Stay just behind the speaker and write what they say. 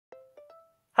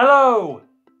Hello!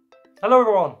 Hello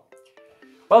everyone!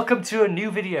 Welcome to a new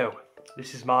video.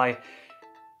 This is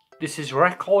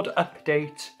record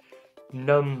update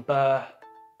number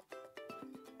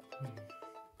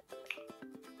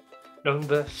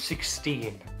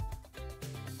 16.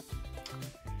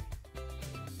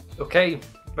 Okay,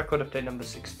 record update number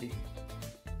 16.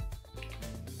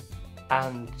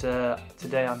 And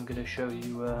today I'm going to show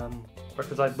you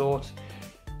records I bought.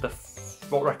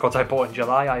 What records I bought in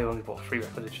July. I only bought 3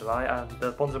 records in July, and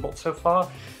the ones I bought so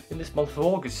far in this month of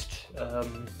August.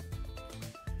 And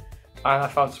I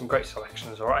found some great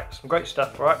selections, alright, some great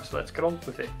stuff, alright, so let's get on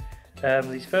with it.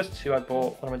 These first 2 I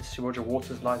bought when I went to see Roger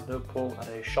Waters live in Liverpool at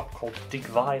a shop called Dig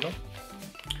Vinyl.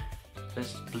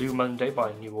 This is Blue Monday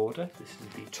by New Order. This is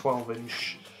the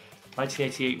 12-inch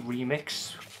 1988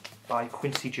 remix by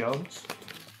Quincy Jones.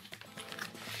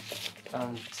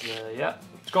 And yeah,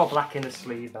 it's got a black inner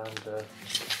sleeve and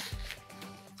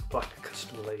black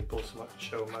custom label, so much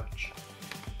so much.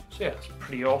 So yeah, it's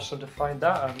pretty awesome to find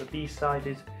that. And the B side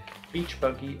is Beach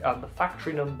Buggy, and the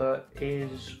factory number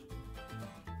is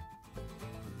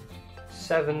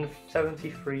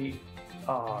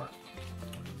 773R.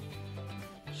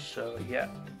 So yeah.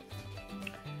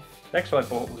 Next one I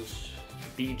bought was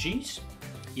Bee Gees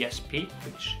ESP,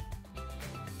 which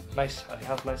nice. It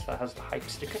has the hype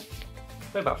sticker.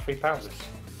 They're about £3 this.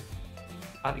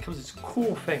 And it comes with this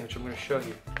cool thing which I'm going to show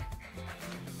you.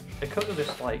 It comes with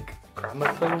this like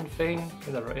gramophone thing,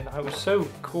 and it was so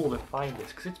cool to find this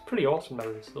because it's pretty awesome to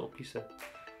have this little piece of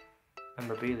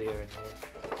memorabilia in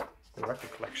the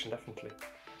record collection, definitely.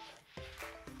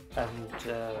 And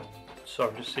so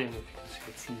I'm just seeing if you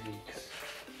can see the TV.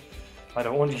 I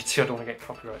don't want you to. I don't want to get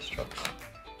copyright strikes.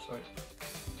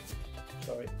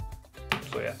 Sorry.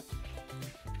 So yeah.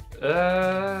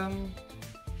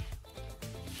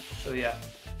 So yeah,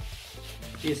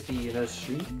 here's the inner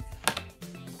sleeve,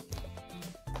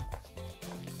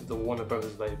 the Warner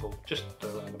Brothers label, just a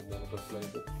random Warner Brothers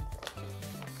label.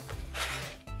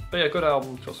 But yeah, good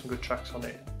album, got some good tracks on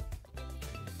it.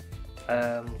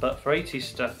 But for 80s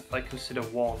stuff, I consider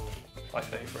one my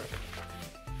favourite.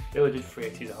 They only did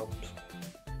 3 80s albums.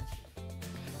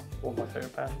 One of my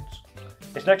favourite bands.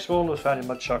 This next one was found in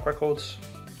Mudshark Records.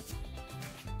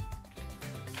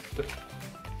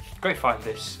 Great find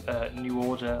this New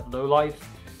Order Lowlife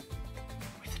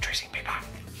with the tracing paper.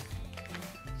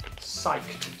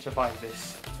 Psyched to find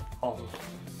this on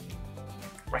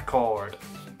record.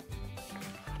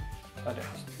 And it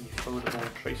has the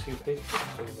foldable tracing paper,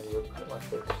 so when you open it like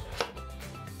this.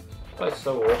 But it's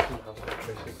so awesome to have that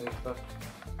tracing paper.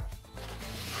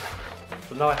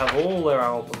 So now I have all their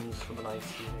albums from the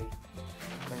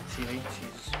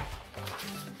 1980s.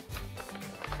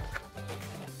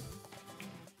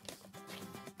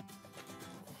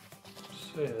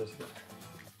 So there's the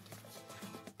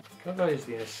cover is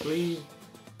the inner sleeve.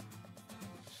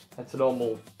 It's a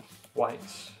normal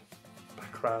white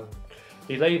background.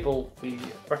 The label, the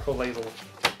record label,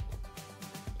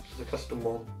 is a custom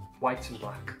one, white and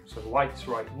black. So white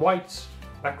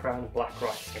background, black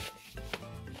writing.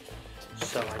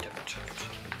 So I don't have to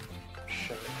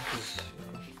show it because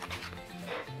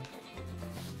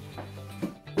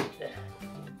yeah.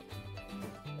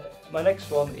 My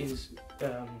next one is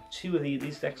 2 of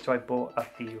these next 2 I bought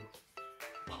at the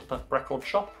pop-up record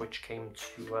shop, which came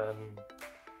to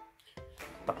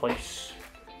a place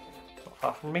not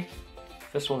far from me.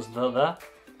 This one's The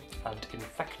and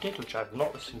Infected, which I've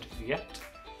not listened to yet.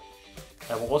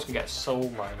 I was going to get Soul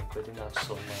Mine, but I didn't have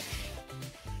Soul Mine.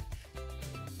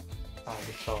 And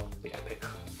it's on the Epic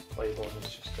label, and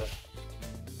it's just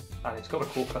and it's got a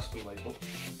cool custom label.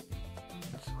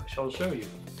 So I shall show you.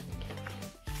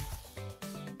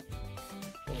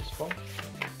 This one.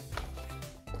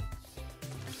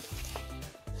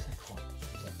 Second one.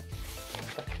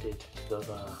 Infected.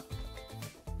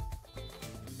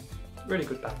 Really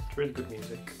good band, really good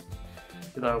music.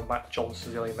 You know, Matt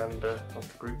Johnson's the only member of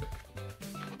the group.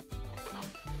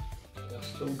 They're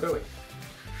still going.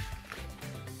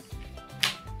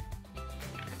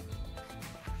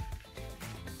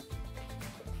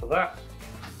 For that.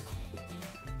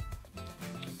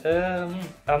 And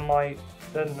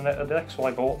the next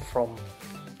one I bought from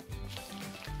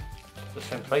the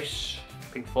same place,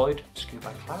 Pink Floyd, Scuba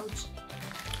by Clouds.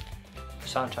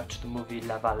 Soundtrack to the movie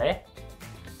La Vallée,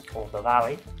 or The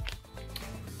Valley.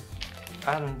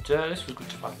 And this was good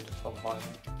to find on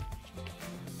vinyl.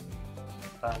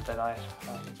 And then I had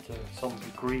some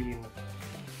Green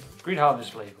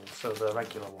Harvest label, so the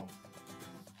regular one.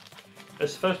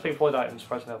 It's the first Pink Floyd item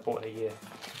surprisingly I've bought in a year.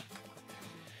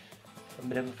 I've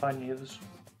been able to find any others.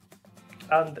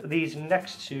 And these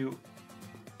next 2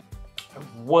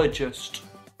 were just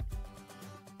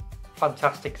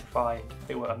fantastic to find.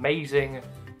 They were amazing,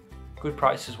 good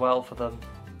price as well for them,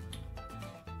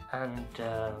 and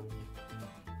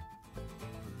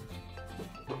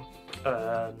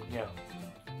yeah.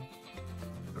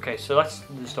 Okay, so that's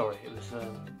the story. It was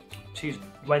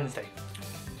Wednesday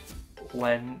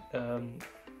when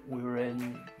we were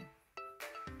in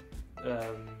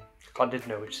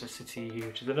Llandudno, which is a city,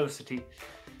 which is another city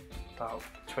about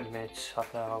 20 minutes,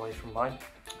 half an hour away from mine.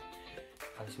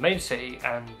 And it's the main city,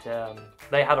 and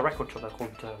they had a record shop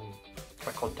called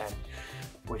Record Den,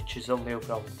 which is only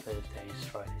open on Thursdays,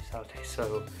 Fridays, Saturdays.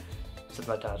 So I said to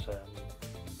my dad,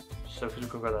 so if we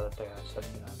could go there, I said,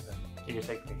 you can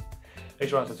take me.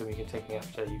 Later on I said to him, you can take me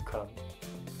after you come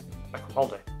back on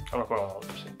holiday. I'm not going on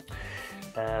holiday,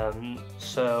 obviously.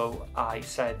 So I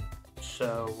said,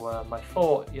 my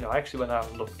thought, I actually went out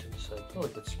and looked and said, oh,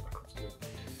 there's some records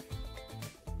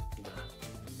in the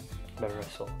mirror,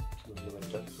 so in the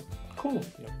window. Cool,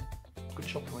 good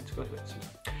shop, I went to go to it.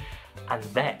 And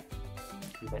then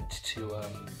we went to,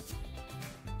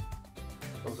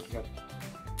 what was it again?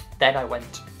 Then I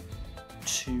went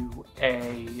to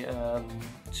an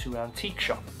antique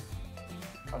shop,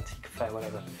 antique fair,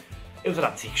 whatever. It was an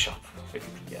antique shop,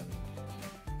 yeah.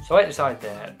 So I decided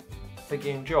there,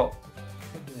 thinking, Joe,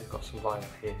 maybe they've got some vinyl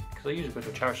here, because I usually go to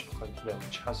a charity shop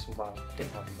which has some vinyl.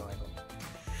 Didn't have any vinyl.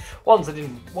 Ones I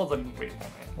didn't really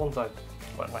want. Ones I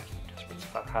weren't like desperate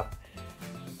to have.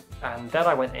 And then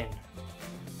I went in,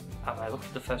 and I looked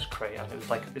at the first crate, and it was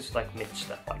like mint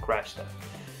stuff, like rare stuff.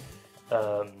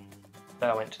 Then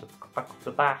I went to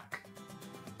the back.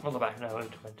 Not the back, no, I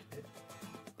went a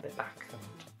bit back and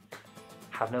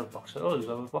had another box. Oh, there's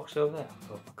another box over there.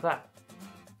 Oh, look at that.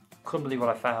 Couldn't believe what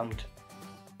I found.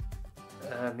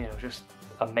 Just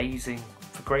amazing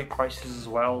for great prices as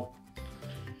well.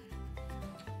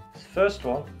 The first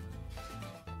one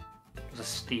was a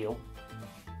steal.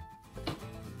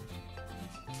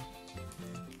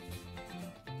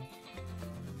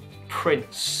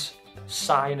 Prince,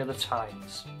 Sign of the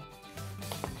Times.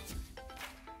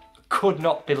 Could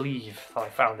not believe that I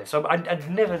found this. I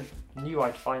never knew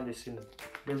I'd find this in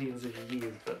millions of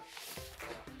years, but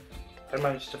I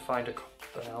managed to find an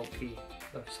LP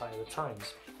of Sign of the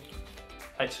Times.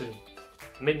 It's in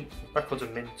mint, records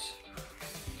of mint.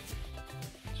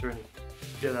 It's really,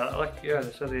 the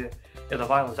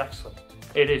vinyl is excellent.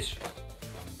 It is.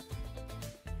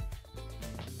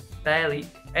 Barely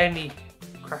any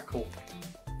crackle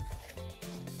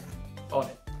on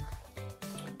it.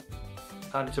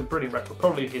 And it's a brilliant record,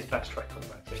 probably his best record,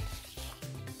 I think.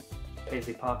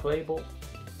 Paisley Park label.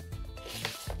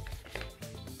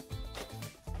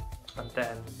 And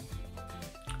then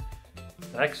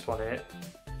the next one here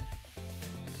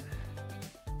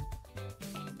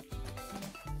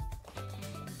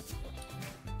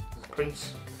is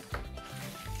Prince.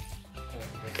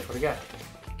 And again.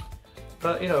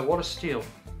 But what a steal.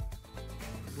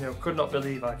 Could not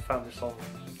believe I found this on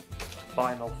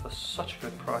vinyl for such a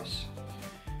good price.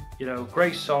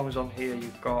 Great songs on here.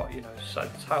 You've got, the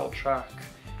title track.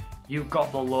 You've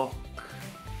got The Look.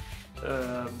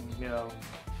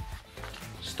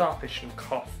 Starfish and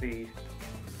Coffee.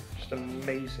 Just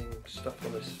amazing stuff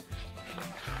on this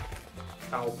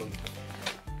album.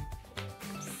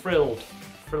 Thrilled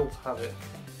to have it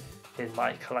in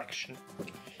my collection.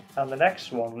 And the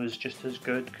next one was just as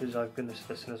good because I've been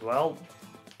listening as well.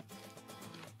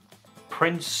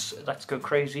 Prince, Let's Go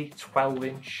Crazy,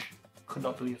 12-inch. Could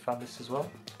not believe I found this as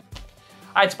well.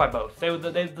 I had to buy both. They were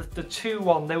the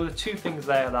two things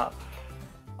there that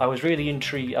I was really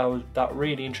intrigued. That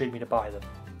really intrigued me to buy them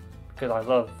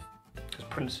because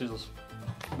Prince is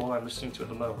what I'm listening to at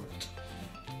the moment.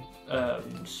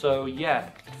 So yeah,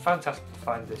 fantastic to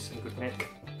find this in good nick.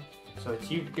 So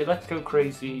it's Let's Go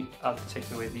Crazy and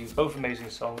Take Me With You, both amazing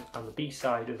songs, and the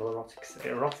B-side of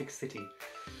Erotic City,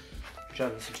 which I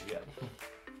haven't listened to yet.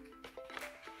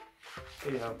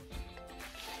 But,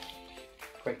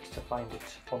 great to find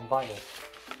it on vinyl.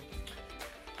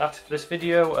 That's it for this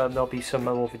video. There'll be some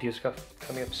more videos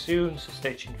coming up soon, so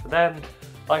stay tuned for them.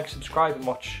 Like, subscribe, and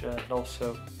watch. And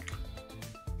also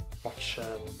watch.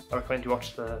 I recommend you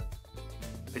watch the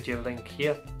video link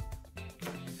here.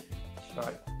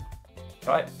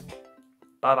 Right.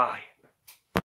 Bye bye.